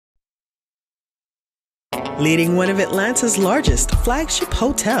Leading one of Atlanta's largest flagship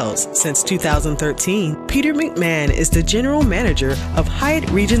hotels since 2013, Peter McMahon is the general manager of Hyatt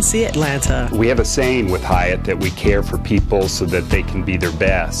Regency Atlanta. We have a saying with Hyatt that we care for people so that they can be their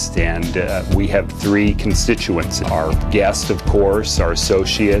best, and we have three constituents: our guests, of course, our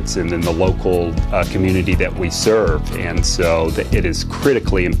associates, and then the local community that we serve. And so it is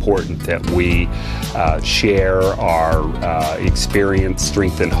critically important that we share our experience,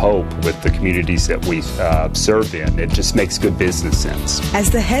 strength, and hope with the communities that we serve in. It just makes good business sense. As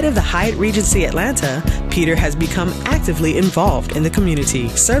the head of the Hyatt Regency Atlanta, Peter has become actively involved in the community,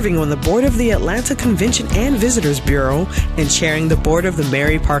 serving on the board of the Atlanta Convention and Visitors Bureau and chairing the board of the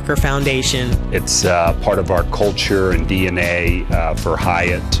Mary Parker Foundation. It's part of our culture and DNA for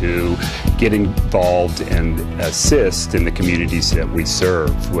Hyatt to get involved and assist in the communities that we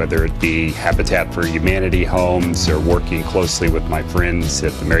serve, whether it be Habitat for Humanity homes or working closely with my friends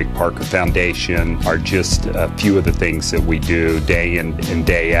at the Mary Parker Foundation are just a few of the things that we do day in and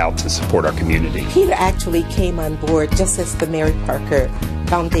day out to support our community. Peter actually came on board just as the Mary Parker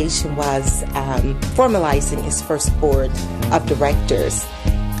Foundation was formalizing its first board of directors.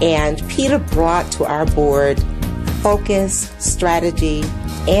 And Peter brought to our board focus, strategy,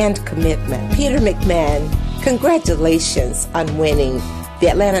 and commitment. Peter McMahon, congratulations on winning the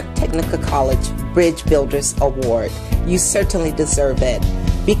Atlanta Technical College Bridge Builders Award. You certainly deserve it,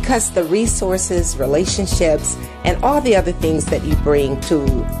 because the resources, relationships, and all the other things that you bring to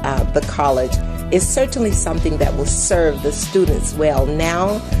the college is certainly something that will serve the students well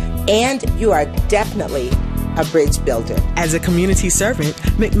now, and you are definitely a bridge builder. As a community servant,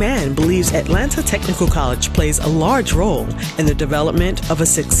 McMahon believes Atlanta Technical College plays a large role in the development of a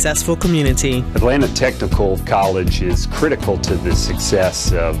successful community. Atlanta Technical College is critical to the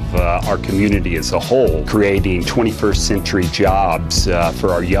success of our community as a whole, creating 21st century jobs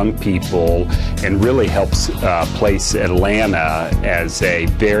for our young people, and really helps place Atlanta as a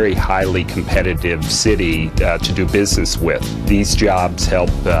very highly competitive city to do business with. These jobs help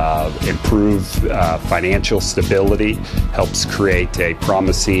improve financial stability, helps create a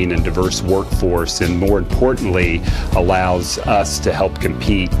promising and diverse workforce, and more importantly, allows us to help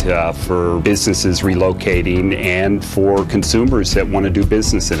compete for businesses relocating and for consumers that want to do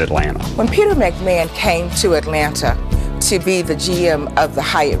business in Atlanta. When Peter McMahon came to Atlanta to be the GM of the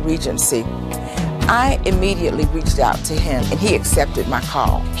Hyatt Regency, I immediately reached out to him and he accepted my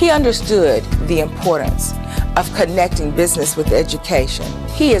call. He understood the importance of connecting business with education.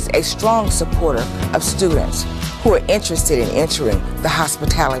 He is a strong supporter of students who are interested in entering the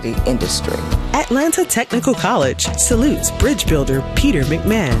hospitality industry. Atlanta Technical College salutes bridge builder Peter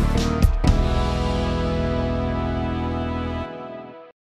McMahon.